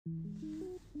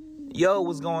Yo,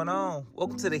 what's going on?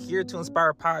 Welcome to the Here to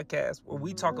Inspire podcast, where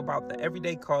we talk about the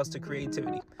everyday cost to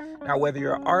creativity. Now, whether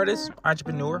you're an artist,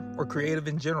 entrepreneur, or creative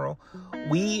in general,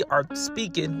 we are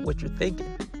speaking what you're thinking,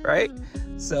 right?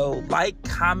 So like,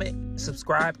 comment,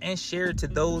 subscribe, and share it to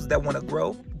those that want to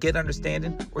grow, get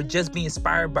understanding, or just be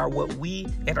inspired by what we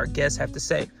and our guests have to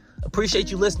say. Appreciate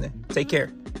you listening. Take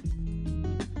care.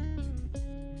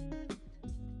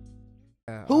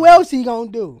 Who else he gonna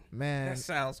do? Man, That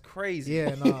sounds crazy.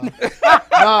 yeah, no, no,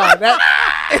 that.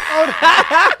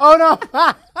 Hold on.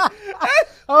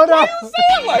 Hold on. Why you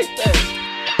say it like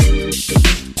that?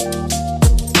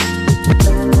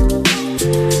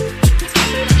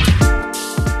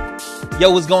 Yo,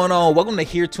 what's going on? Welcome to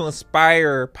Here to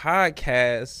Inspire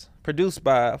podcast, produced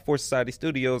by Force Society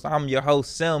Studios. I'm your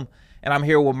host, Sim, and I'm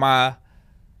here with my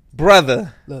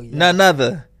brother, none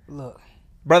other,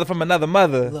 brother from another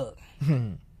mother.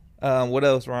 What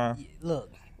else, Ron?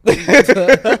 Look.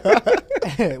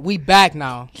 We back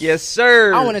now. Yes,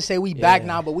 sir. I want to say we back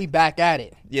now, but we back at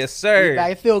it. Yes, sir.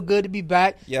 It feel good to be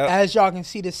back. Yep. As y'all can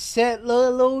see, the set look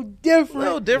a little different. A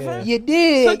little different. You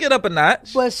did. Took it up a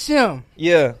notch. But Sim,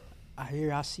 Yeah.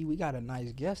 I see we got a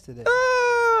nice guest today.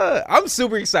 I'm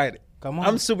super excited. Come on.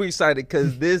 I'm super excited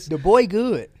because The boy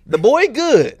good. the boy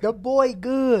good. The boy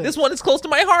good. This one is close to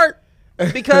my heart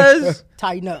because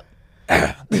Tighten up.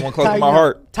 this one close to Tighten my up.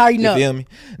 heart. Tighten You up. feel me?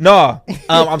 No,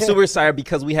 I'm super excited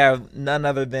because we have none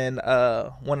other than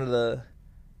one of the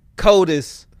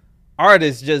coldest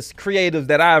artists, just creatives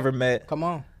that I ever met. Come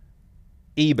on.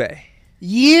 eBay.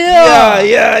 Yeah.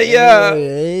 Yeah.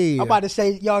 Hey, I'm about to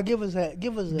say, y'all give us a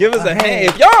Give us a hand.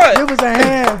 If y'all Give us a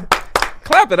hand.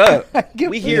 clap it up, Give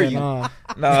we us hear a- you. nah.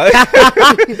 No,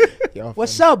 Y'all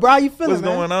What's up, bro? You feeling, what's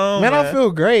going on, Man, I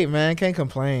feel great, man. Can't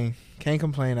complain. Can't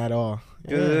complain at all.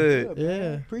 good. man.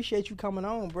 Yeah. Appreciate you coming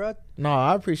on, bro. No,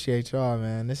 I appreciate y'all,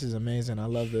 man. This is amazing. I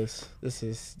love this. This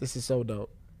is so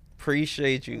dope.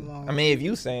 Appreciate you. Come on. I mean, if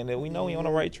you saying that, we know we on the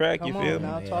right track. You Come feel on me?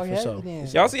 now, Yeah, talk for heavy sure. then.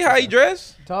 Y'all see how he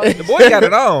dressed? Talk, The boy got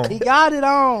it on. he got it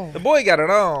on. The boy got it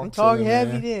on. Talk chilling,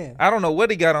 heavy man. then. I don't know what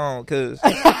he got on because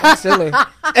I'm silly.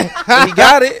 he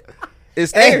got it.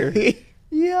 It's there.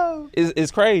 Yo, It's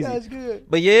crazy. that's good.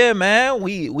 But yeah, man,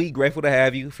 we grateful to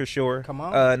have you for sure. Come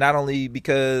on. Not only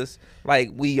because like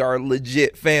we are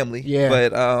legit family, Yeah. but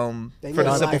They for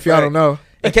the look simple alike. If y'all fact- don't know,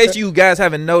 in case you guys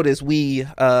haven't noticed, we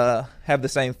have the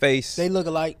same face. They look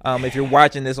alike. If you're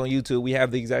watching this on YouTube, we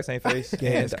have the exact same face. Yeah,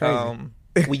 and it's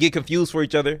crazy. we get confused for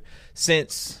each other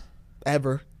since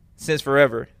ever.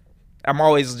 forever. I'm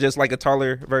always just like a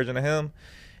taller version of him,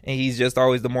 and he's just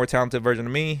always the more talented version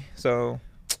of me. So,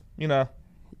 you know,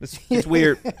 it's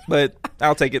weird, but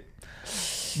I'll take it.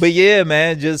 But yeah,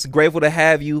 man, just grateful to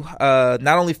have you.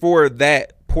 Not only for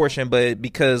that portion, but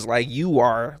because like you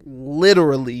are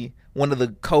literally one of the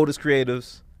coldest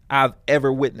creatives I've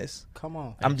ever witnessed. Come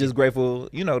on. I'm just grateful,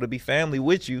 to be family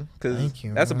with you because Thank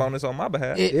you, that's a man. bonus on my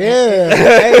behalf.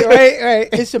 Yeah. right.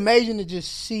 It's amazing to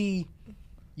just see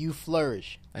you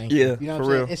flourish. Thank you. Yeah, You know for what I'm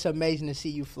real. saying? It's amazing to see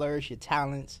you flourish, your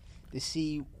talents, to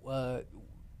see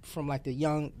from like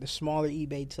the smaller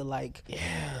eBay to like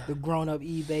the grown up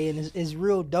eBay, and it's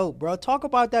real dope, bro. Talk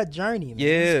about that journey, man.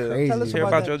 Yeah, crazy. Tell us share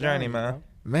about that your journey, man.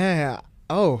 bro. Man,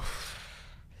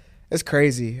 it's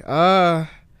crazy. Where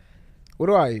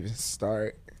do I even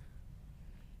start?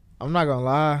 I'm not gonna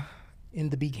lie. In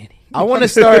the beginning, I want to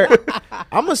start.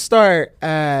 I'm gonna start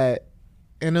at,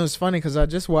 and it was funny because I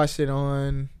just watched it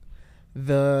on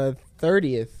the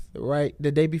 30th, right,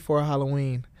 the day before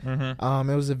Halloween. Mm-hmm.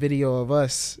 It was a video of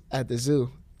us at the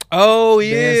zoo. Oh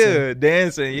yeah,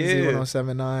 dancing, Zoo yeah.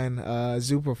 1079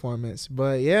 zoo performance.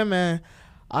 But yeah, man,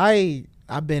 I've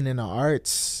been in the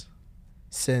arts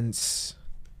since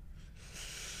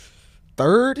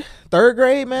third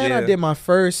grade, man. Yeah. I did my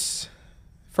first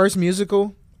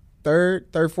musical,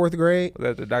 fourth grade. Was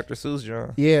that the Dr. Seuss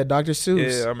John? Yeah, Dr.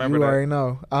 Seuss. Yeah, I remember you that. already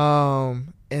know.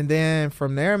 And then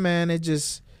from there, man, it's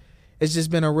just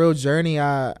been a real journey.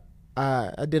 I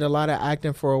did a lot of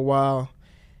acting for a while,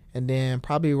 and then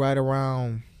probably right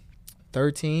around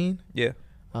 13, Yeah.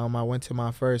 I went to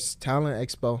my first talent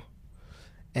expo,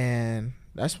 and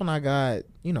that's when I got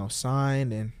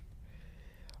signed and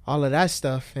all of that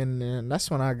stuff, and then that's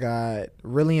when I got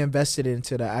really invested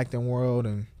into the acting world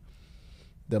and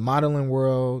the modeling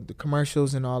world, the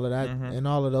commercials and all of that, Mhm. and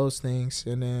all of those things.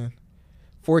 And then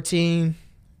 14,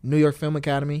 New York Film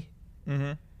Academy.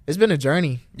 Mm-hmm. It's been a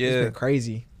journey. Yeah. It's been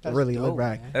crazy That's to really dope, look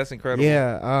back. man. That's incredible.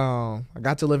 Yeah, I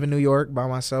got to live in New York by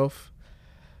myself.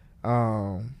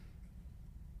 How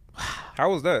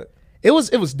was that? It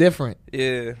was different.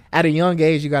 Yeah. At a young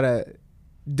age, you gotta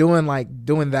doing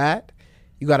that.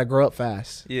 You gotta grow up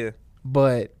fast. Yeah.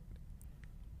 But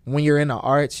when you're in the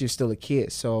arts, you're still a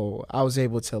kid. So I was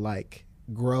able to like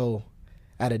grow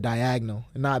at a diagonal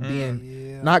and not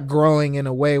growing in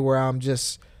a way where I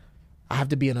have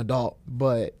to be an adult,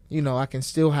 but you know, I can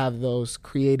still have those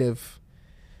creative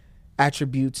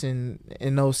attributes and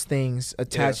those things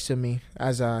attached to me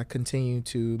as I continue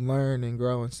to learn and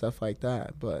grow and stuff like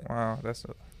that. But wow,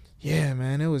 yeah,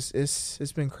 man,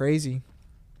 it's been crazy.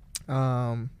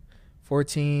 14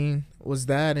 was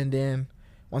that, and then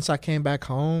once I came back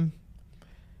home,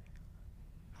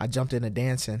 I jumped into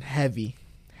dancing heavy.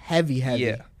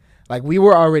 Yeah. Like we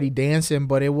were already dancing,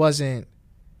 but it wasn't.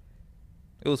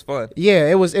 It was fun. Yeah,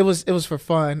 it was for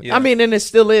fun. Yeah. I mean, and it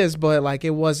still is, but like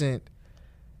it wasn't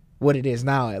what it is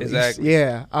now. At least,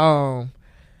 yeah.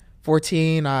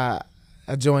 14, I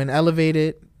joined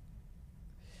Elevated,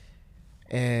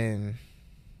 and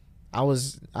I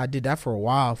did that for a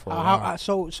while.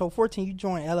 So 14, you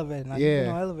joined Elevated. Now, you've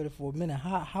been on Elevated for a minute.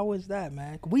 How is that,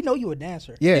 man? We know you a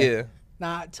dancer. Yeah.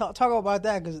 Now talk about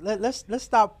that, because let's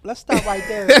stop right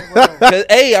there.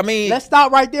 Hey, I mean, let's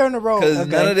stop right there in the road. Because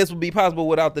none of this would be possible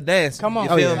without the dance. Come on,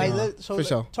 for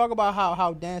sure. Talk about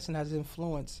how dancing has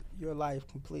influenced your life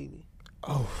completely.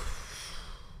 Oh,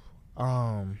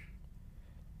 I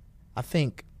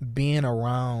think being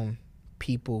around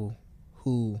people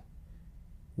who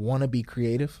want to be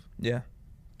creative,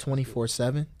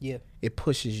 24/7, it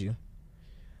pushes you.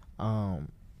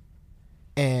 And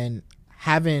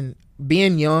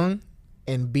being young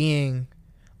and being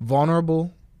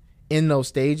vulnerable in those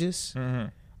stages,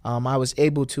 I was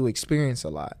able to experience a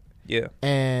lot. Yeah.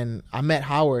 And I met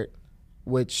Howard,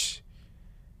 which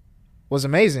was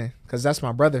amazing because that's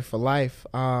my brother for life.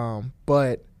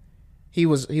 But he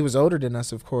was older than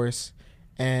us, of course,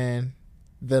 and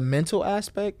the mental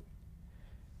aspect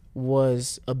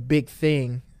was a big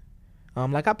thing.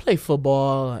 Like I play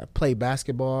football, I play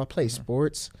basketball, I play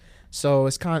sports. So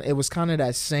it was kind of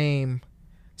that same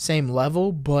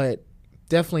level, but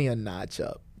definitely a notch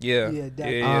up. Yeah.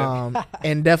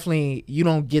 And definitely you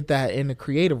don't get that in the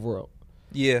creative world.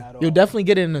 Yeah. You'll definitely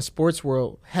get it in the sports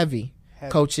world, heavy.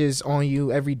 Coaches on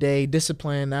you every day,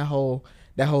 discipline, that whole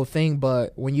thing.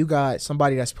 But when you got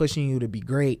somebody that's pushing you to be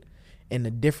great in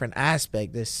a different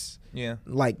aspect, like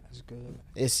that's good.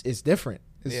 It's different.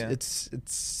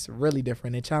 It's really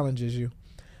different. It challenges you.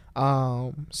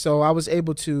 So I was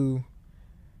able to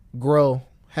grow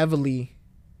heavily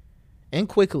and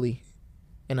quickly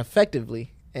and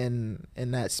effectively in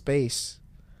that space.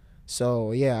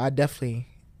 So yeah, I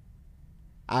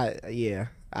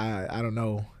don't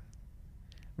know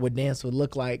what dance would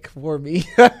look like for me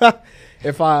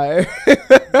if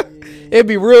it'd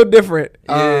be real different.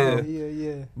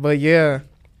 But yeah,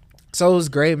 so it was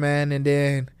great, man. And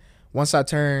then once I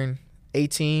turned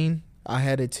 18, I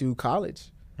headed to college.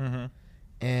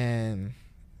 And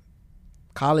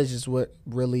college is what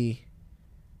really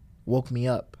woke me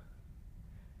up,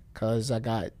 because I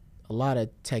got a lot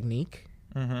of technique.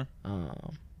 I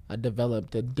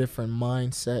developed a different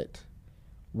mindset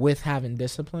with having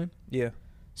discipline. Yeah.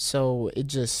 So it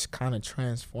just kind of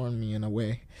transformed me in a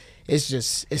way.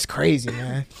 It's crazy,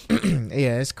 man.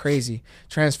 Yeah, it's crazy.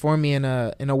 Transformed me in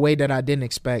a way that I didn't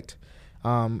expect.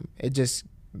 It just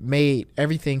made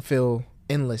everything feel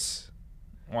endless.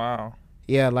 Wow.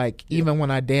 Yeah, like even when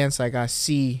I dance, like I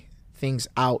see things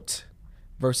out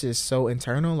versus so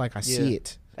internal. Like I see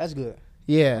it. That's good.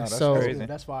 Yeah, that's so crazy.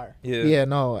 That's fire. Yeah,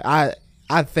 no, I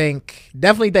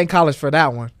definitely thank college for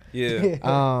that one.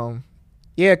 Yeah.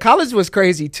 Yeah, college was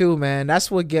crazy too, man.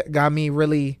 That's what got me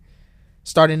really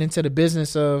starting into the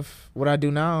business of what I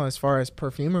do now as far as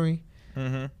perfumery.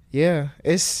 Yeah,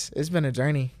 it's been a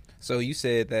journey. So you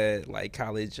said that like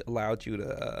college allowed you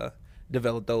to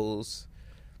develop those,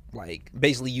 like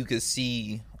basically you could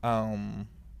see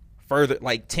further,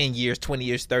 like 10 years, 20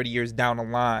 years, 30 years down the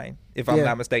line, if I'm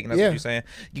not mistaken. That's what you're saying.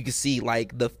 You could see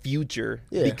like the future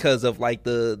because of like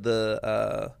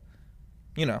the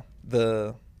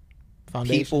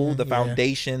foundation, people, the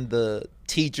foundation, the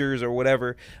teachers or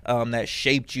whatever that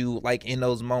shaped you like in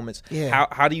those moments.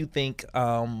 How do you think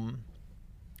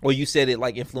well, you said it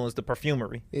like influenced the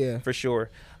perfumery, for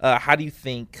sure. How do you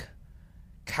think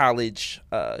college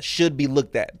should be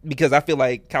looked at? Because I feel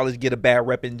like college get a bad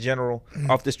rep in general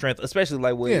off the strength, especially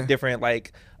like with different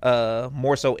like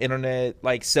more so internet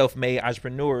like self-made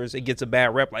entrepreneurs. It gets a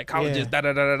bad rep, like college is da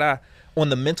da da da da. On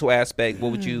the mental aspect,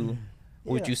 what would you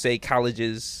say college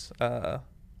is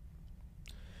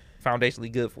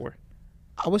foundationally good for?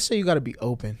 I would say you got to be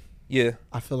open. Yeah,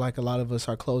 I feel like a lot of us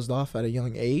are closed off at a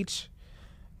young age,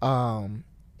 and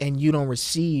you don't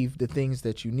receive the things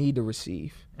that you need to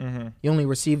receive. You only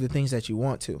receive the things that you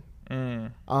want to.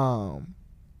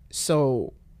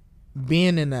 So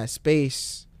being in that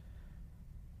space,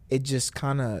 it just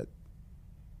kind of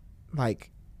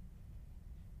like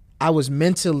I was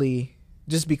mentally,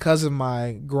 just because of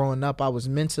my growing up, I was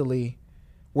mentally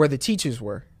where the teachers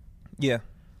were. Yeah.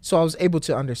 So I was able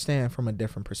to understand from a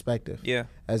different perspective. Yeah.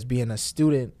 As being a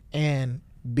student and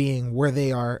being where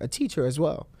they are a teacher as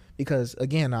well. Because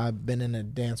again, I've been in the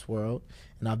dance world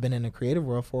and I've been in the creative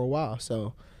world for a while.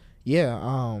 So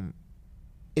yeah,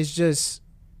 it's just,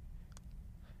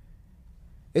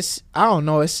 I don't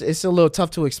know, it's a little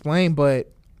tough to explain,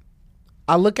 but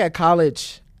I look at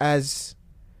college as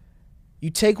you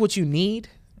take what you need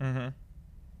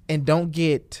and don't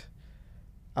get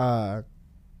I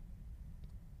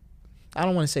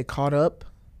don't want to say caught up,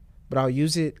 but I'll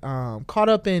use it caught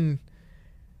up in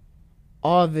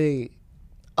all the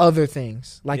other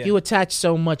things. Like you attach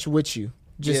so much with you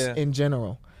just in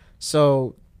general.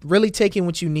 So really taking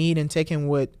what you need and taking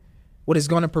what is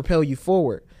going to propel you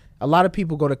forward. A lot of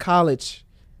people go to college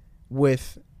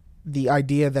with the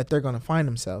idea that they're going to find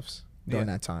themselves during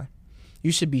that time.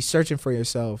 You should be searching for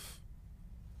yourself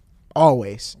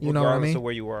always. You know what I mean? Regardless of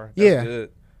where you are. That's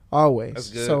good. Always. That's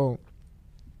good. So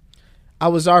I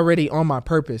was already on my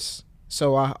purpose.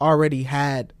 So I already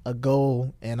had a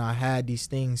goal and I had these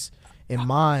things in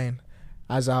mind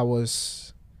as I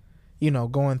was,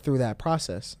 going through that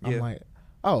process. I'm like,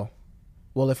 oh,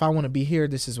 well, if I want to be here,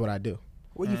 this is what I do.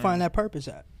 Where you find that purpose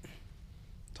at?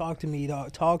 Talk to me,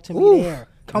 dog. Talk to me there.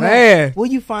 Come man. on.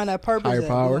 Where you find that purpose Higher at?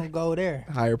 power. We're gonna go there.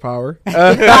 Higher power.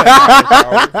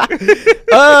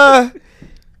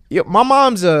 My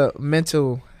mom's a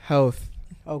mental health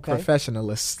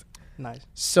professionalist. Nice.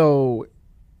 So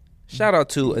shout out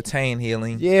to Attain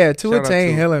Healing. Yeah, to Shout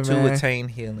Attain Healing, man. To Attain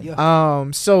Healing. Yeah.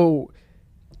 So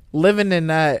living in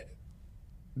that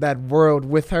world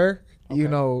with her,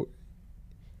 you're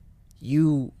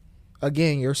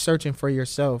searching for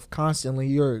yourself constantly.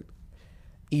 You're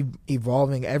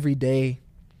evolving every day.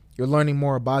 You're learning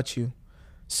more about you.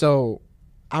 So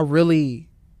I really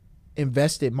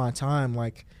invested my time.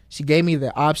 Like, she gave me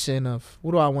the option of,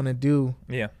 what do I want to do?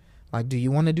 Yeah. Like, do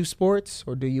you want to do sports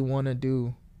or do you want to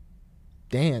do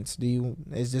dance?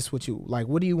 Is this what you like?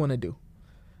 What do you want to do?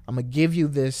 I'm going to give you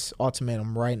this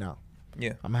ultimatum right now.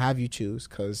 Yeah. I'm going to have you choose,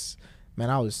 because, man,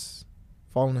 I was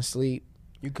falling asleep.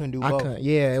 You couldn't do both.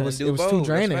 It was too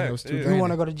draining. It was too draining. You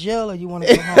want to go to jail or you want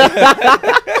to go home?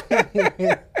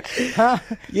 Huh?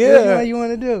 Yeah. What you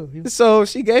want to do? So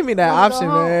she gave me that option,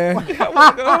 man. I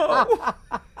want to go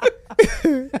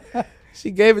home.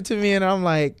 She gave it to me, and I'm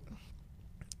like,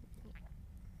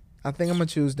 I think I'm going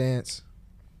to choose dance.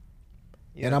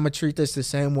 Yeah. And I'm going to treat this the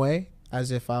same way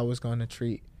as if I was going to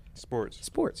treat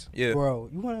sports. Yeah. Bro,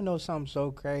 you want to know something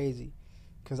so crazy?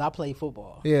 Because I play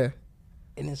football. Yeah.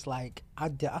 And it's like, I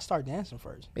start dancing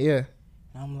first. Yeah.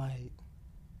 And I'm like,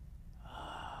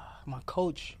 my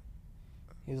coach,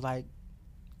 he was like,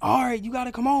 all right, you got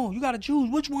to come on. You got to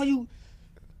choose which one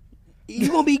you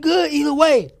going to be good either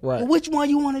way. Right. But which one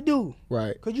you want to do.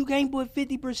 Right. Because you can't put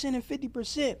 50% and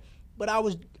 50%. But I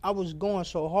was going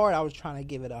so hard, I was trying to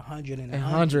give it 100 and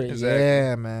 100. Exactly.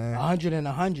 Yeah, man. 100 and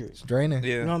 100. It's draining. Yeah.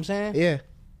 You know what I'm saying? Yeah.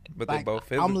 But Like, they both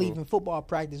physical. I'm leaving football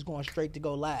practice going straight to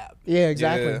go lab. Yeah,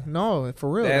 exactly. Yeah. No, for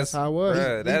real. That's how it was.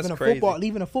 Bruh, that's crazy.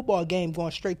 Leaving a football game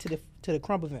going straight to the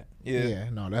crump event. Yeah.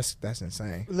 No, that's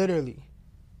insane. Literally.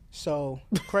 So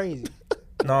crazy.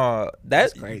 No,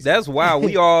 that's crazy. That's why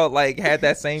we all like had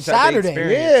that same type Saturday, of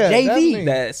experience. Yeah, JV. definitely.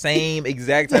 That same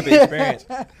exact type of experience.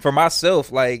 For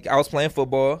myself, like, I was playing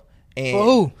football and For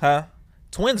who? Huh?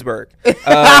 Twinsburg.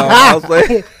 I was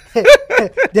playing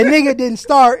The nigga didn't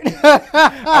start.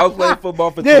 I was playing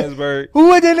football for Twinsburg.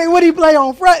 What did he play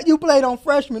on? You played on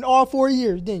freshman all 4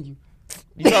 years, didn't you?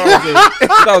 You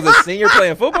thought I was a senior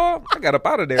playing football? I got up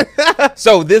out of there.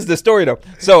 So this is the story though.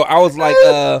 So I was like,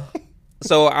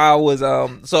 so I was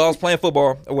playing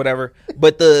football or whatever,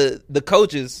 but the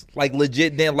coaches like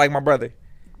legit didn't like my brother.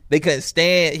 They couldn't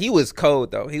stand. He was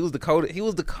cold though. He was the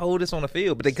coldest on the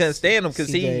field, but they couldn't stand him because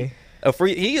he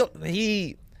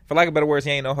for lack of better words,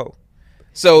 he ain't no hoe.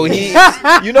 So he, you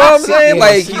know what I'm saying?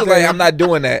 Like, he was like, I'm not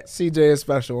doing that. CJ is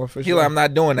special for He sure. like, I'm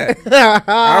not doing that.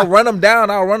 I'll run him down.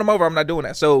 I'll run him over. I'm not doing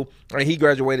that. So like, he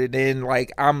graduated, and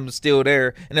like I'm still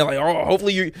there. And they're like, oh,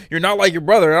 hopefully you're not like your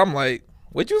brher. And I'm like,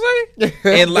 what you say?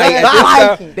 And like at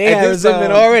this time, They had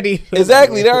resentment time- already.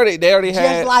 Exactly. They already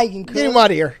had. Just like him. Get him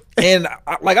out of here. And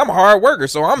like I'm a hard worker,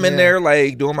 so I'm in Yeah. there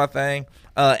like doing my thing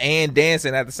and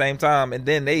dancing at the same time. And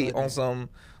then they on some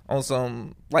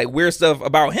like weird stuff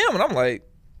about him, and I'm like,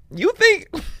 you think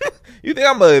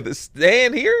I'm gonna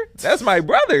stand here? That's my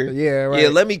brother. Yeah, right. Yeah,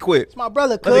 let me quit. My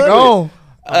brother Let me could. go.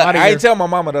 I ain't tell my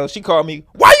mama though. She called me.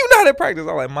 Why you out at practice.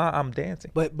 I'm like, Ma, I'm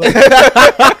dancing. But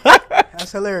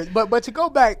that's hilarious. But to go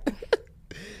back,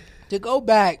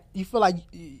 you feel like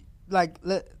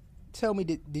tell me,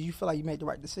 did you feel like you made the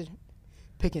right decision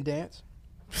picking dance?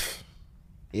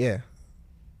 Yeah.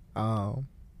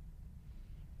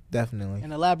 Definitely.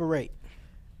 And elaborate.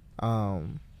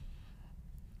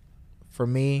 For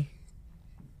me,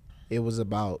 it was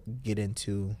about getting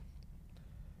to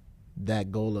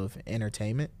that goal of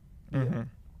entertainment. Mm-hmm.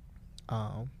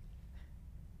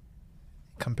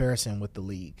 Comparison with the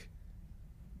league,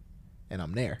 and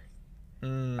I'm there.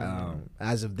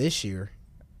 As of this year,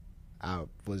 I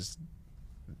was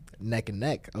neck and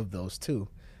neck of those two.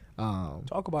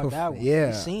 Talk about that one. Yeah,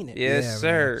 You seen it? Yes, Yeah,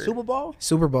 sir. Super Bowl.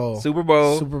 Super Bowl. He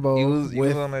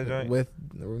was on that joint. with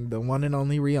the one and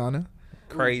only Rihanna.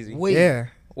 Crazy. Wait. Yeah,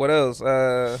 What else?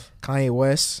 Kanye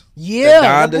West.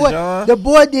 Yeah, The Don the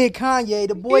boy did Kanye.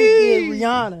 The boy did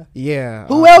Rihanna. Yeah.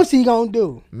 Who else he gonna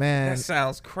do? Man. That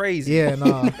sounds crazy. Yeah, no.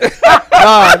 No,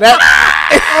 that.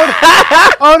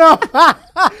 Hold on.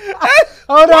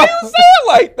 Hold Why on. you say it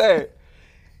like that?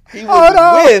 He Hold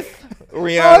on. was with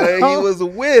Rihanna. Hold He on. was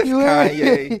with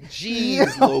Kanye.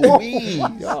 Jeez Louise.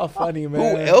 Y'all funny, Who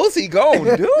man. else he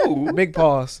gonna do? Big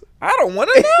pause. I don't want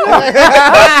to know.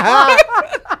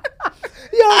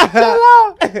 Yo, chill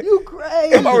out. You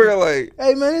crazy. I'm over here like,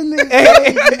 Hey man, this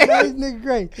nigga crazy. This nigga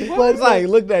crazy. But it's like,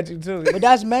 looked at you too. But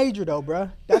that's major though, bro.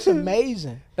 That's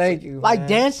amazing. Thank you. Like man.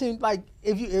 dancing, like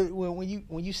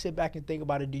when you sit back and think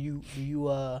about it, do you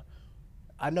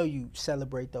I know you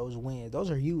celebrate those wins. Those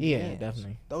are huge Yeah, wins.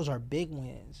 definitely. Those are big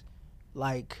wins.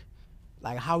 Like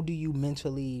how do you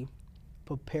mentally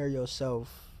prepare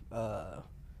yourself?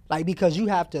 Like because you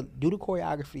have to do the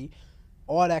choreography,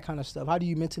 all that kind of stuff. How do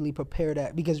you mentally prepare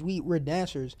that? Because we're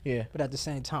dancers, Yeah. but at the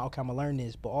same time, okay, I'm gonna learn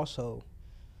this, but also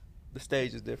the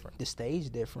stage is different. the stage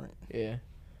different. Yeah.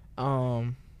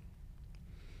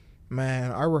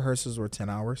 Man, our rehearsals were 10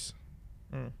 hours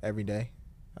every day.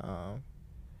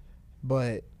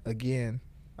 But again,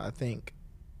 I think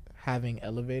having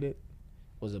elevated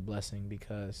was a blessing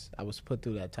because I was put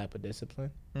through that type of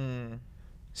discipline.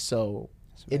 So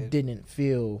it didn't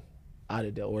feel out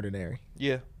of the ordinary.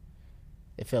 Yeah.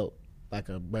 It felt like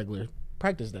a regular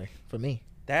practice day for me.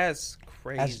 That's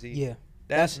crazy.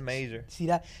 That's major. See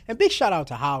that? And big shout out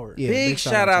to Howard. Yeah, Big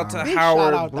shout out to Big shout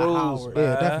Howard out to Bruce. Howard. Yeah,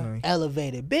 man. definitely.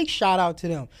 Elevated. Big shout out to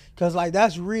them. Cause like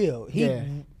that's real. Yeah.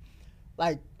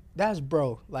 Like that's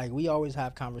bro. Like we always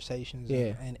have conversations.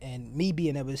 Yeah. And me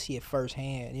being able to see it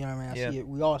firsthand, you know what I mean? Yeah. See it,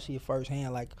 we all see it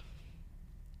firsthand. Like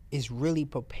it's really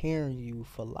preparing you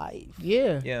for life.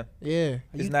 Yeah. Yeah. Yeah.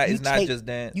 It's You- not you it's not take- just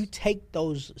dance. You take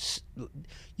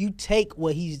you take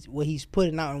what he's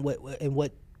putting out and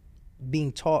what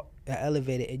being taught and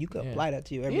elevated, and you can Yeah. apply that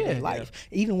to your everyday Yeah. life,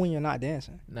 even when you're not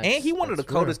dancing. And he one of the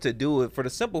That's real. coldest to do it for the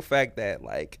simple fact that,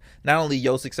 like, not only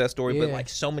your success story, but Yeah. like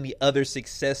so many other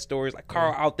success stories. Like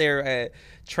Carl out there at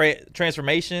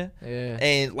Transformation, Yeah.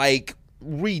 and like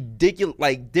ridiculous,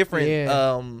 like different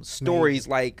Yeah. stories,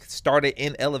 like started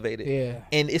in Elevated. Yeah.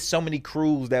 And it's so many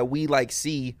crews that we like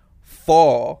see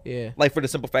fall. Yeah. Like for the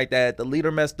simple fact that the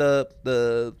leader messed up,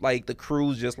 the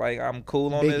crew's just like, I'm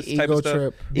cool on Big this type ego of stuff.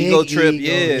 trip. Ego Big trip,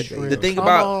 ego yeah. trip. The thing Come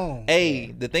about on.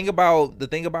 the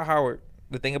thing about Howard,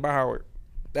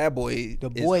 that boy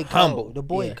The is boy humble. cold. The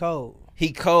boy Yeah. cold.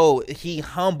 He cold. He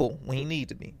humble when he need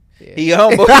to be. Yeah. He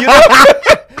humble, you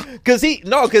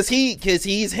know, because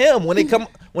he's him. When it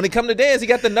come to dance, he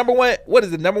got the number one. What is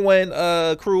the number one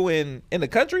crew in the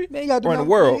country Man, you got or in the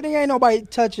world? There ain't nobody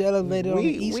touch the elevator on the We-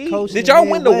 East we- Coast. Did and y'all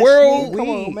win the Midwest, world? nigga. Come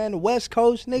We- on, man. The West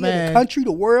Coast, nigga. Man. The country,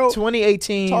 the world.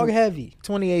 2018. Talk heavy.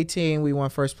 2018, we won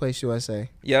first place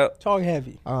USA. Yep. Talk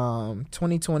heavy.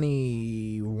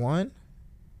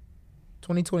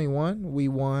 2021, we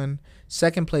won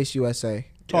second place USA.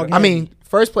 Talk I heavy. mean,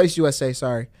 first place USA,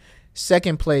 sorry.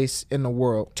 Second place in the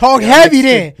world. Talk heavy Next to-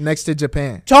 then. Next to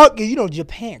Japan. Talk. You know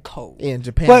Japan cold. Yeah,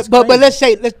 Japan. But let's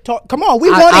talk. Come on, we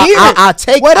want to hear it. I'll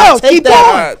take What I'll else? take Keep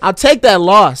that. going. I'll take that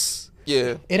loss.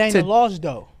 Yeah. It ain't a loss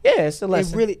though. Yeah, it's a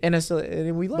lesson. really- and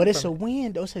we learn But it's a from it.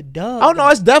 win though. It's a dub. Oh no,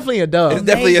 it's definitely a dub. It's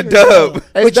definitely a major dub. It's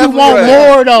But you definitely want a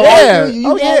dub. more though. I Yeah. feel you. You Oh,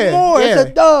 want yeah. more. Yeah.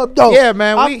 It's a dub though. Yeah,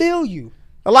 man, I we- feel you.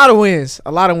 A lot of wins.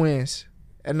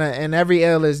 And every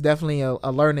L is definitely a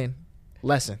learning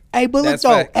lesson. Hey, but look That's though,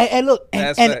 facts. and look,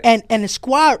 That's and facts. the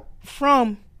squad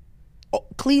from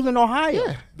Cleveland, Ohio,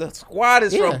 Yeah. The squad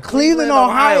is Yeah. from Cleveland, Cleveland,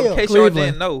 Ohio. Ohio. In case Cleveland. y'all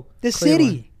didn't know. the Cleveland.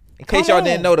 city. In case Come y'all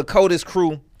didn't on. know, the coldest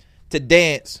crew to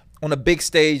dance on a big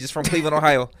stage is from Cleveland,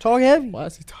 Ohio. Talk heavy. Why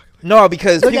is he talking? No,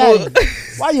 because Look people at him.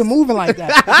 Why you moving like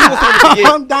that? forget.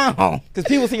 Calm down. because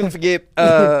people seem to forget.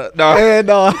 No, And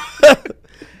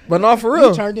But not for You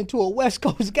real. turned into a West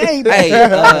Coast game. Hey,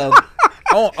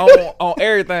 on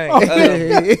everything.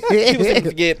 People seem to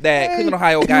forget that Cleveland,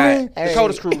 Ohio got the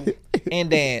coldest crew in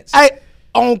dance. Hey,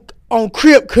 on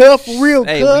Crip Cuff, for real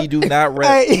Hey, Cuff. we do not rep.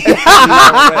 Hey. We do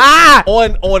not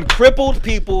rep. On crippled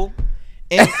people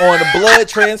and on the blood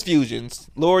transfusions.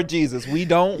 Lord Jesus, we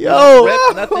don't Yo.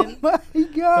 rep nothing. Oh my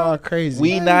God. Y'all crazy.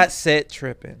 We not set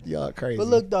tripping. Y'all crazy. But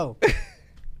look though,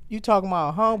 you talking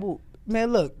about humble,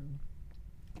 man. Look,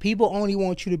 people only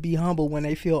want you to be humble when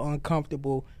they feel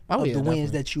uncomfortable of yeah, the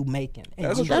wins definitely. that you making. And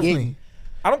That's you definitely. getting-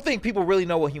 I don't think people really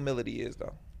know what humility is,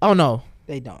 though. Oh no,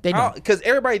 They don't. they don't. Because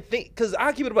everybody think, because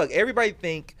I keep it a buck. Everybody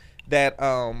think that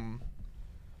one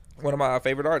of my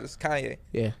favorite artists, Kanye,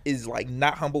 Yeah. is like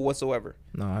not humble whatsoever.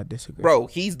 No, I disagree. Bro,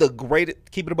 he's the greatest.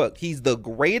 Keep it a buck. He's the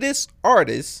greatest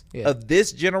artist Yeah. of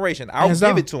this generation. I'll Hands give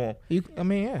down. it to him. I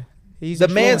mean, yeah. He's The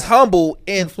man's influenced. humble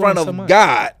in front Influenced of so much.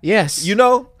 God. Yes. You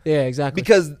know, Yeah, exactly.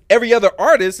 because every other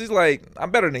artist is like,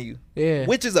 I'm better than you, Yeah.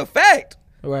 which is a fact.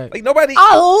 Right. Like nobody. Hey,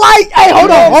 hold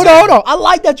on. I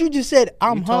like that you just said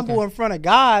I'm You humble talking. in front of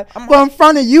God, but in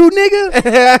front of you,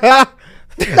 nigga.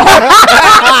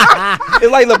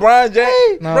 It's like LeBron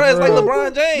James. No, Bro, it's for like real.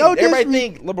 LeBron James. No Everybody disre-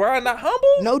 think LeBron not humble.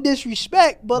 No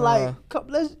disrespect, but Nah.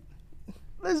 like,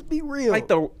 let's be real. Like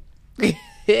the.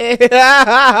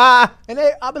 and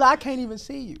I'll be like, I can't even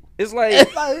see you. It's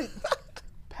like. Like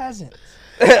peasants.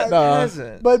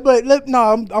 Peasant. But look,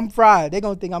 no, I'm fried. They're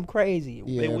gonna think I'm crazy.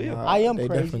 Yeah, They will. nah, I am they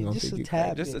crazy, definitely gonna just think a you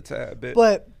tad. Just a tad bit.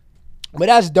 But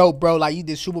that's dope, bro. Like you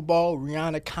did Super Bowl,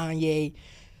 Rihanna, Kanye,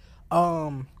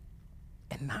 and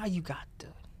now you got the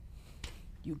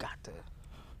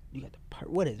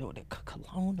what is it? The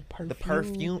cologne, the perfume, The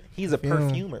perfume. He's a Perfume.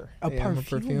 perfumer. a Yeah, I'm a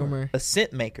perfumer. A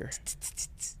scent maker.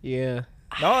 Yeah.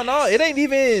 No, it ain't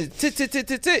even.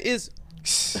 It's.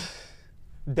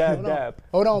 Dab dab.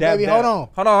 Hold on, Dab, baby, dab. hold on.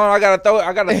 Hold on. I gotta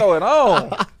throw it on.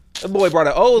 That boy brought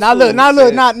it old Now school. look, now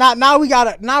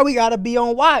shit. we gotta be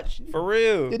on watch. For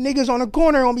real. The niggas on the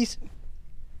corner gonna be.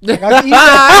 I I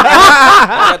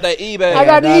got that eBay. got the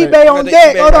got it. eBay I on got the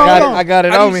deck. eBay. Hold on, I hold on. got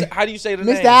it on me. How do you say the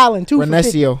Mr. name? Allen, 2 for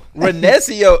 50. Renesio.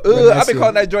 Renesio. Ugh, I've been Renesio.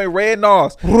 calling that joint Red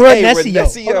Nos. Hey, Renesio.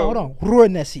 Renesio. Hold on.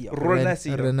 Renesio.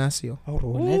 Renesio. Renesio.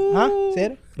 Oh, huh? Say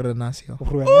it. Renesio.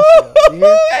 Renesio.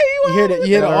 You hear the Got a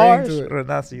ring R's? to it.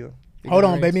 Renesio. Hold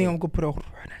on, ring baby. to it. I'm gonna put on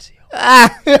Renesio.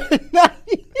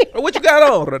 What you got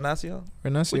on, Renesio?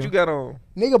 Renesio. What you got on?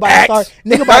 Nigga about to start.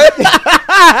 Nigga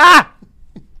about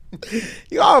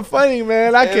Y'all funny,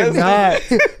 man. I cannot.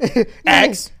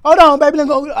 Axe. Hold on, baby.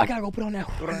 I gotta go put on that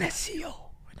Renesio.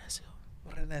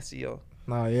 Renesio.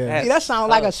 No, yeah. See, that sounds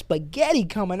like a spaghetti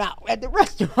coming out at the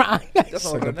restaurant.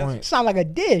 That's a good point. Sound like a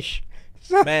dish.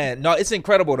 Man, no, it's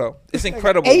incredible though. It's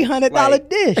incredible. $800 Like,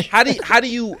 dish. How do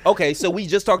you? Okay, so we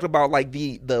just talked about like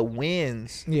the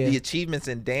wins, Yeah. the achievements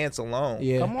in dance alone.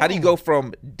 Yeah. Come How do you on. go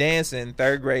from dancing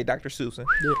 3rd grade, Dr. Seuss?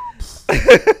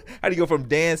 How do you go from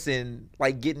dancing,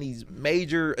 like getting these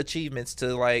major achievements,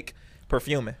 to like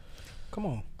perfuming?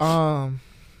 Come on.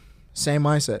 Same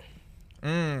mindset.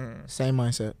 Mm. Same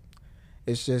mindset.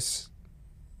 It's just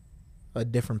a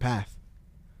different path.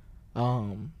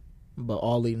 But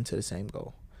all leading to the same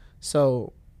goal.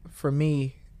 So for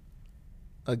me,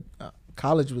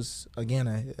 college was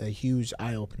again a huge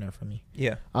eye opener for me.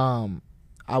 Yeah.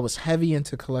 I was heavy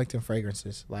into collecting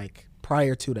fragrances. Like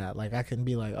prior to that, like I can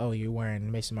be like, oh, you're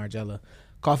wearing Mason Margiela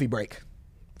coffee break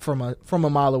from a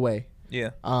mile away.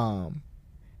 Yeah.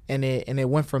 And it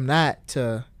went from that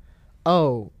to,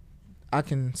 oh, I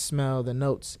can smell the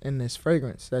notes in this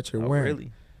fragrance that you're Oh, wearing.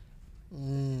 really?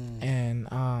 And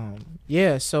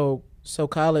yeah, so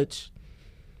college,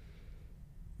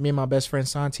 me and my best friend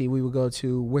Santi, we would go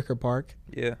to Wicker Park.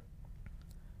 Yeah.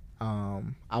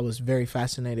 I was very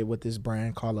fascinated with this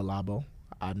brand called Le Labo.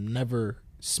 I've never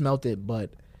smelt it,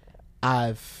 but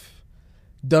I've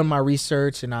done my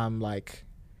research and I'm like,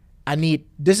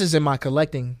 this is in my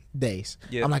collecting days.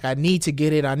 Yeah. I'm like, I need to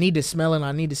get it. I need to smell it.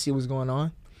 I need to see what's going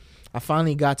on. I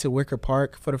finally got to Wicker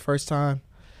Park for the first time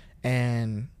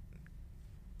and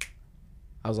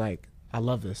I was like, I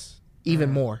love this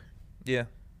even more. Yeah.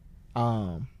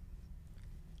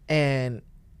 And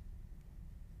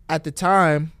at the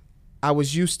time, I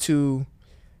was used to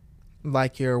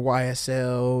like your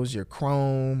YSLs, your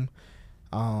Chrome,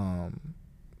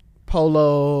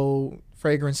 Polo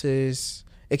fragrances,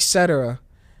 etc.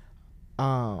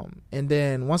 And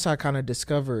then once I kind of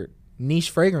discovered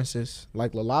niche fragrances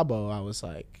like Le Labo, I was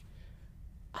like,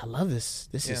 I love this.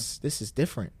 This is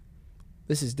different.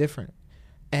 This is different.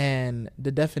 And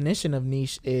the definition of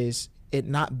niche is it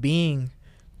not being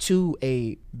to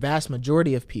a vast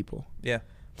majority of people, Yeah.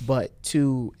 but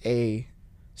to a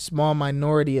small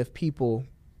minority of people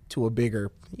to a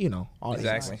bigger,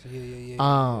 audience. Exactly.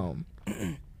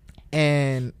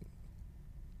 And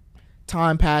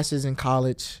time passes in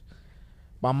college.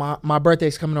 My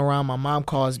birthday's coming around. My mom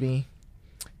calls me,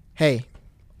 hey,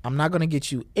 I'm not going to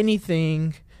get you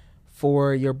anything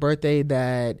for your birthday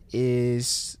that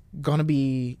is going to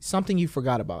be something you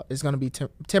forgot about. It's going to be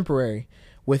temporary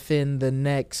within the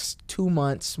next 2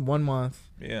 months, 1 month.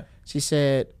 Yeah. She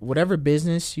said, whatever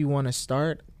business you want to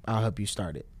start, I'll help you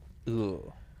start it.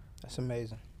 Ugh. That's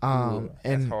amazing. And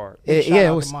And that's hard. Big shout it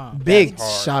out was to Mom. big That's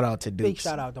hard. shout out to Dukes. Big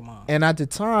shout out to Mom. And at the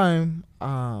time,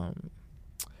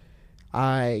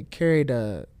 I carried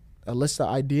a list of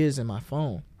ideas in my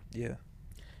phone. Yeah.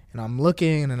 And I'm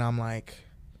looking and I'm like,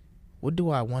 what do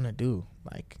I want to do?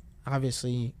 Like,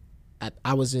 obviously,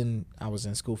 I was in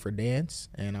school for dance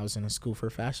and I was in a school for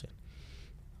fashion.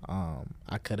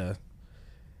 I could have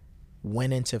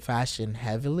went into fashion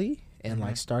heavily and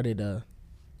like started a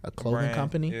clothing Brand,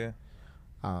 company. Yeah.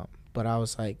 But I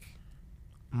was like,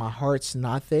 my heart's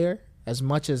not there. As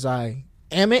much as I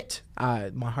am it,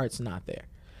 my heart's not there.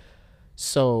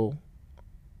 So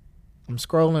I'm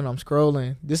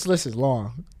scrolling. This list is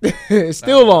long. It's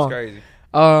still long. That's crazy.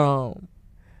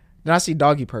 Then I see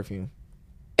doggy perfume.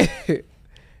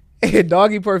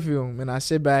 Doggy perfume. And I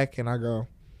sit back and I go,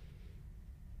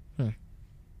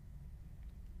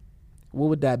 what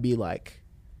would that be like?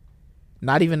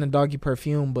 Not even a doggy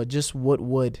perfume, but just what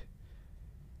would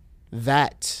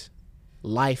that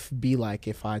life be like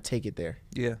if I take it there?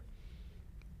 Yeah.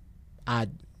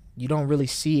 You don't really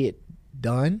see it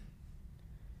done.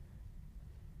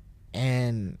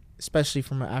 And especially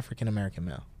from an African American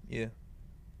male. Yeah.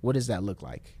 What does that look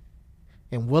like?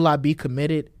 And will I be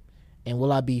committed and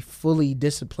will I be fully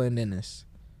disciplined in this?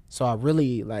 So I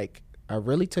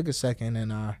really took a second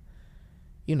and I,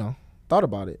 thought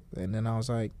about it. And then I was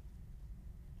like,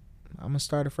 I'm going to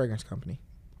start a fragrance company.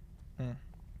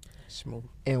 Smooth.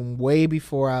 And way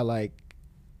before I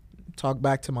talked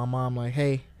back to my mom, like,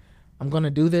 hey, I'm going to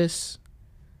do this,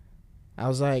 I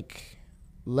was like,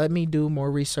 let me do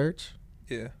more research.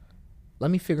 Yeah.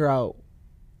 Let me figure out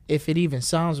if it even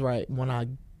sounds right when I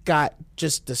got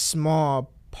just the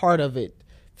small part of it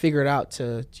figured out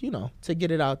to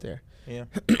get it out there. Yeah.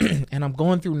 And I'm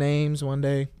going through names one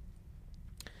day.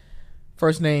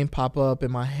 First name pop up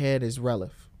in my head is Relif.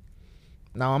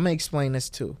 Now I'm gonna explain this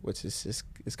too, which is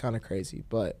kind of crazy.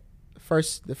 But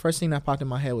the first thing that popped in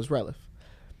my head was Relif.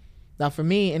 Now for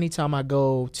me, anytime I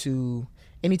go to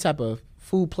any type of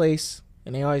food place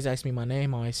and they always ask me my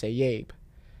name, I always say Yabe,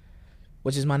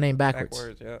 which is my name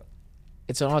backwards. Yeah.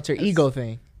 It's an alter ego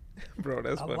thing. Bro,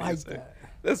 that's I funny. like as heck. that.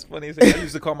 That's funny. As heck. I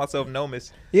used to call myself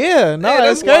Nomis. Yeah, no, Hey,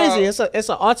 it's that's crazy. wild. It's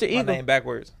an alter My ego. name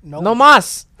backwards. No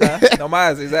mas. Huh?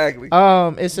 Nomis, exactly. It's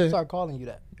I'm a start calling you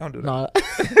that. Don't do that. no.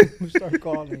 I'm start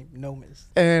calling you Nomis.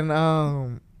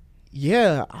 And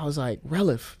yeah, I was like,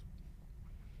 Relif.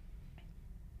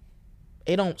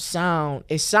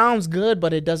 It sounds good,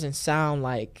 but it doesn't sound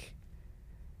like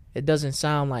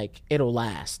it'll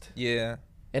last. Yeah.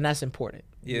 And that's important.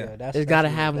 Yeah. It's got to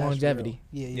have longevity.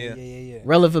 Yeah.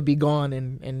 Relif will be gone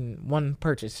in one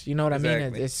purchase. You know what I mean?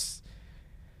 Exactly. It's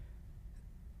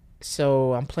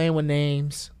so I'm playing with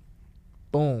names.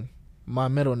 Boom. My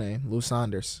middle name, Lou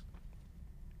Saunders.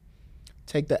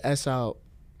 Take the S out,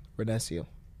 Renesio.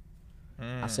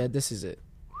 I said, this is it.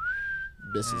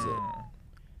 This is it.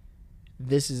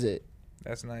 This is it.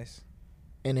 That's nice.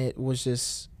 And it was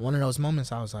just one of those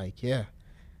moments I was like, yeah,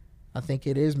 I think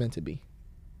it is meant to be.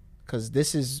 Because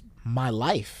this is my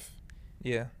life.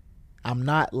 Yeah. I'm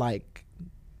not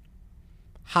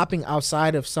hopping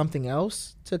outside of something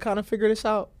else to kind of figure this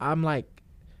out. I'm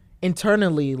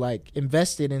internally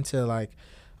invested into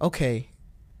okay,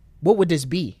 what would this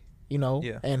be?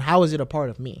 Yeah. And how is it a part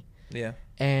of me? Yeah.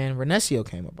 And Renesio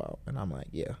came about. And I'm like,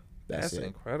 yeah, that's it.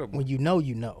 incredible. When you know,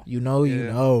 you know. You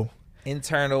know.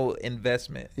 Internal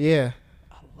investment. Yeah.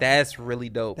 That's really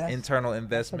dope. That's- Internal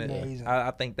investment. amazing. I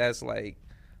think that's I'm gonna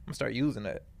start using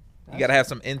that. You gotta have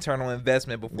some internal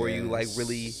investment before you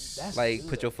really That's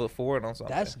put your foot forward on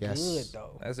something. That's Yes. good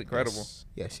though. That's incredible.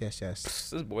 Yes.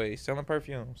 This boy selling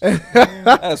perfumes.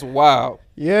 That's wild.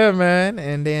 Yeah, man.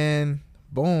 And then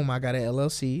boom, I got an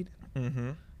LLC, Mm-hmm.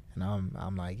 and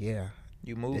I'm like, yeah,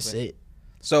 You moving. that's it.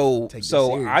 So Take this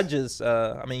I serious. just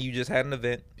you just had an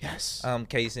event. Yes. In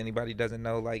case anybody doesn't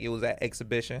know, it was at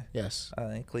Exhibition Yes.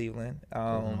 in Cleveland.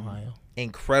 Ohio.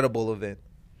 Incredible event.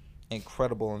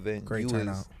 Great You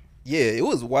turnout. was- yeah, it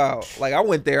was wild. I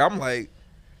went there. I'm like,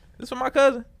 this for my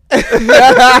cousin.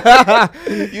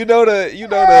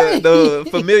 the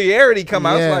familiarity come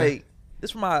out. Yeah.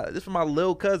 It's like this for my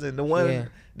little cousin, the one Yeah.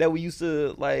 that we used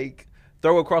to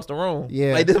throw across the room.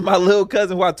 Yeah. Like, this is my little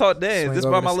cousin who I taught dance. Swing This is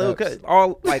over by my the little steps.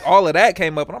 cousin. All of that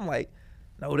came up, and I'm like,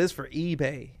 no, this is for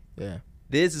eBay. Yeah.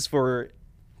 This is for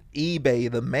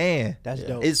eBay, the man. That's Yeah.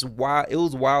 dope. It's wild. It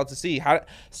was wild to see how.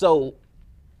 So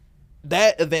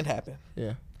that event happened,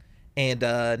 Yeah. and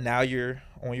now you're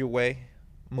on your way,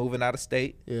 moving out of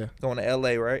state, Yeah. going to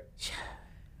LA, right?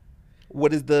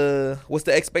 What's the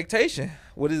expectation?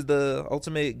 What is the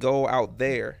ultimate goal out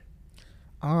there?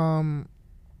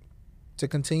 To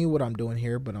continue what I'm doing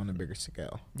here, but on a bigger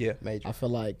scale. Yeah. Major. I feel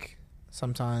like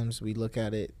sometimes we look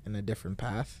at it in a different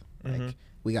path. Like Mhm.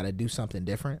 we got to do something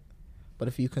different. But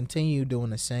if you continue doing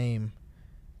the same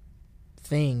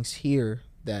things here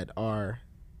that are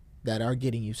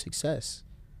getting you success,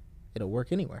 it'll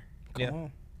work anywhere. Come Yeah.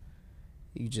 on.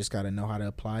 You just got to know how to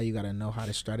apply. You got to know how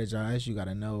to strategize. You got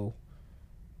to know.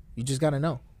 You just got to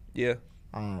know. Yeah.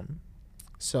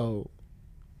 So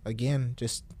again,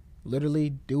 just literally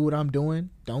do what I'm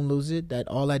doing. Don't lose it.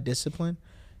 All that discipline,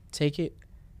 take it,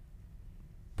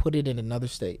 put it in another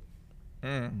state,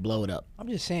 blow it up. I'm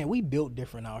just saying, we built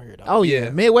different out here, though. Oh yeah, Yeah.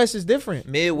 Midwest is different.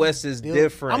 Midwest is Built-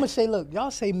 different. I'm gonna say, look,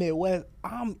 y'all say Midwest.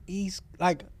 I'm East.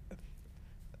 Like,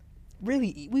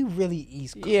 really, we really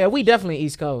East Coast. Yeah, we definitely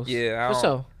East Coast. Yeah, I for don't-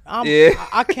 sure. Yeah.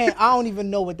 I can't. I don't even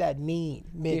know what that means.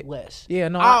 Midwest. Yeah,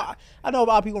 no, I know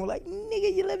about people like,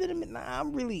 nigga, you live in the mid. Nah,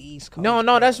 I'm really East Coast.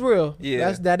 No, that's real.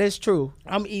 Yeah. that is true.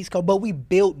 I'm East Coast, but we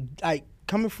built like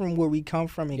coming from where we come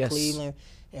from in Yes. Cleveland,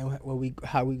 and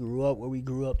how we grew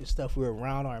up, the stuff we were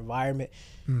around, our environment,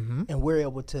 Mm-hmm. and we're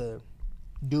able to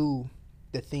do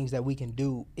the things that we can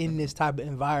do in this type of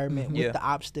environment with Yeah. the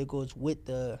obstacles, with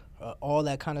the all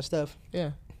that kind of stuff.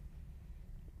 Yeah.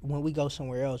 When we go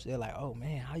somewhere else, they're like, "Oh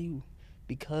man, how you?"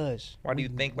 Because Why do you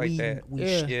think like that?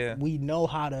 Yeah. Yeah. we know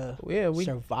how to We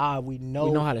survive. We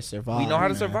know how to survive. We know how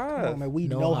to man. Come survive. on, man. We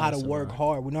Know know how how to to work survive.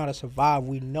 hard. We know how to survive.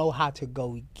 We know how to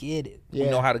go get it. Yeah. We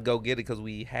know how to go get it because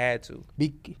we had to. Yeah,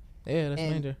 that's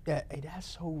And major. that's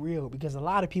so real because a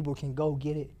lot of people can go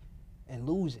get it and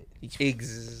lose it.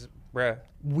 Bruh.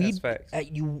 That's facts.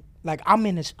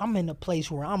 I'm in a place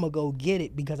where I'm gonna go get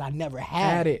it because I never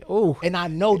had it, Ooh. and I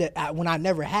know that when I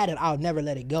never had it, I'll never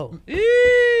let it go.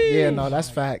 Yeah, no, that's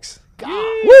facts. God,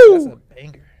 That's a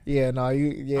banger. Yeah, no, you.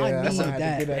 Yeah, I that's need how I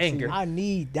had to that. get to you. Banger. I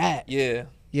need that. Yeah.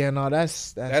 Yeah, no,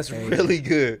 that's That's crazy. really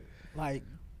good. Like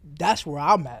that's where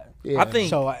I'm at. Yeah. I think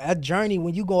So a journey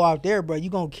when you go out there, bro, you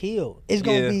gonna kill. It's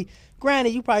gonna Yeah. be granted.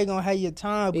 You probably gonna have your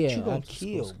time, but Yeah, you gonna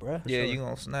absolutely. kill, bro. yeah, you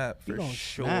gonna snap You for gonna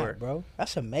sure. snap, bro.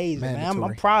 That's amazing, man. I'm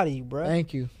Mandatory. proud of you, bro.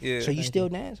 Thank you. Yeah. So you still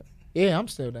dancing? Yeah, I'm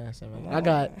still dancing,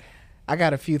 man. I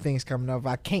got a few things coming up.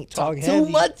 I can't talk Talk too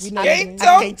heavy. much. We not Can't even-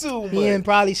 talk I too He ain't much.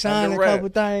 probably signed a rap. couple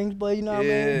things, but you know what I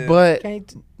Yeah. mean. But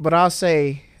Can't. I'll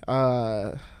say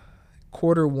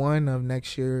Q1 of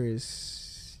next year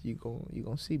is you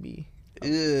gonna see me.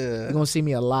 You're Ugh. gonna see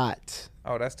me a lot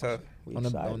Oh, that's tough. We on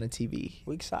excited. the TV.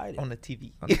 We excited. On the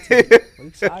TV. We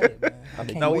excited, man. I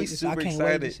can't No, wait we to, I super can't wait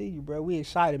to excited. see you, bro. We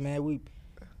excited, man. We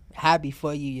happy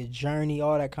for you, your journey,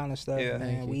 all that kind of stuff, Yeah. Thank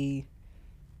man. you. We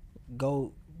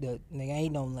go. The nigga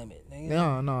ain't no limit,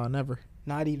 nigga. No, never.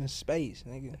 Not even space,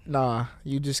 nigga. Nah,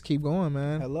 you just keep going,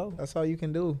 man. Hello. That's all you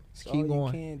can do. Just That's keep all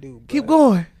going. You can do. Keep bruh.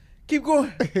 going. Keep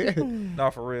going. No,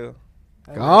 for real.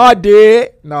 God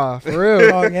did. Nah, for real.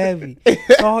 Talk heavy.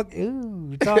 Talk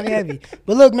heavy.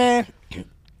 But look, man.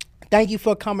 Thank you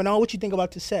for coming on. What you think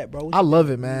about the set, bro? What I you love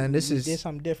think? it, man. We This did is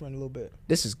something different a little bit.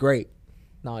 great.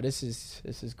 No, this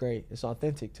is great. It's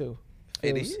authentic too.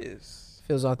 It Feels- is.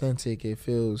 Feels authentic. It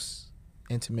feels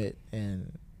intimate,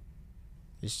 and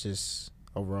it's just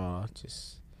overall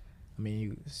it's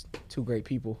two great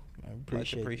people. I Much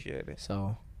appreciate it. appreciated.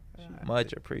 so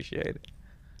Much appreciated.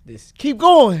 this keep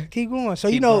going. Keep going. So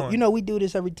Keep you going. know, we do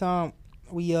this every time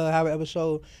we have an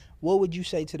episode. What would you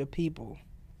say to the people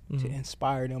to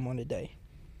inspire them on the day?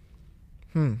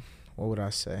 What would I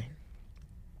say?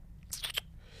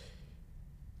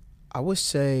 I would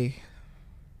say,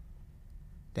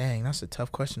 dang, that's a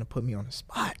tough question to put me on the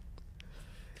spot.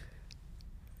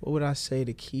 What would I say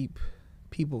to keep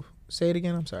people? Say it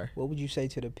again. I'm sorry. What would you say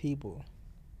to the people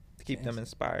To keep them to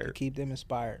inspired. keep them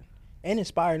inspired and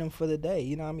inspire them for the day?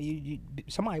 You know what I mean? You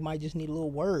somebody might just need a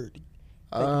little word to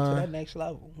take them to that next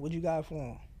level. What you got for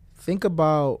them? Think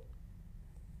about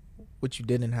what you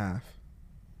didn't have.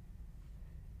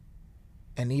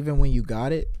 And even when you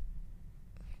got it,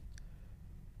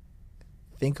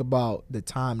 think about the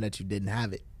time that you didn't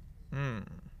have it, Mm.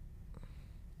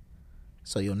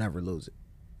 so you'll never lose it.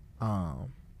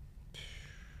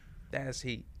 That's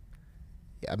heat.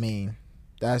 I mean,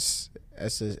 it's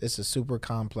a super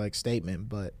complex statement,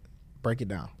 but break it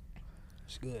down.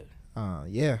 It's good.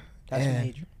 Yeah. That's and,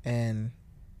 major. And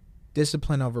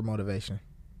Discipline over motivation.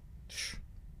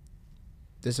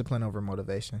 Discipline over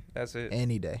motivation. That's it.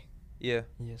 Any day. Yeah.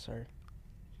 Yes, sir.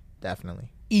 Definitely.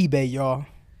 eBay, y'all.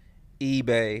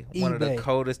 eBay, one of the eBay.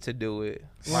 coldest to do it.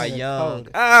 One My of the young.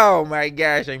 coldest. Oh my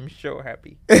gosh, I'm so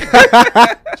happy.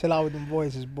 Chill out with them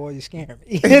voices, boy. You scaring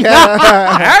me.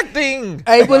 Acting.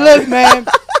 Hey, but look, man.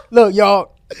 Look,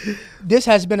 y'all. This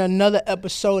has been another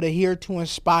episode of Here to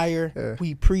Inspire. Yeah.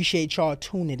 We appreciate y'all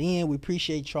tuning in. We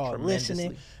appreciate y'all listening.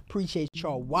 Tremendously. Appreciate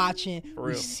y'all watching. For We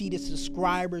real. see the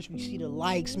subscribers. We see the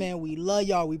likes, man. We love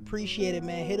y'all. We appreciate it,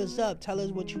 man. Hit us up. Tell us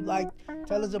what you like.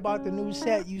 Tell us about the new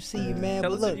set you see, man.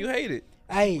 Tell But us look, if you hate it.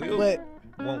 hey, We'll- but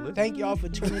Won't listen. thank y'all for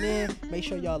tuning in. Make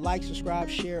sure y'all like, subscribe,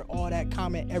 share, all that,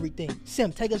 comment, everything.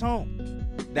 Sim, take us home.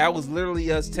 That was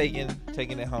literally us taking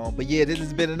it home. But yeah, this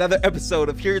has been another episode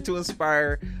of Here to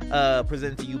Inspire,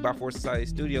 presented to you by Force Society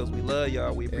Studios. We love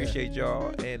y'all. We appreciate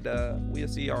y'all, and we'll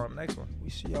see y'all on the next one. We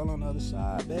see y'all on the other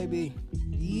side, baby.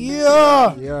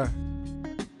 Yeah. Yeah.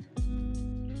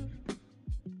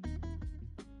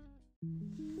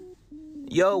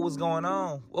 Yo, what's going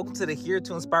on? Welcome to the Here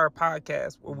to Inspire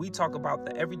podcast, where we talk about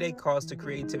the everyday cost to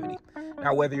creativity.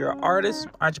 Now, whether you're an artist,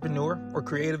 entrepreneur, or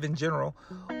creative in general,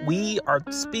 we are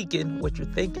speaking what you're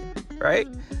thinking, right?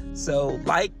 So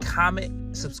like,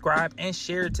 comment, subscribe, and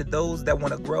share it to those that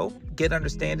want to grow, get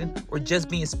understanding, or just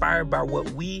be inspired by what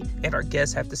we and our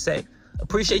guests have to say.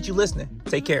 Appreciate you listening.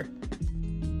 Take care.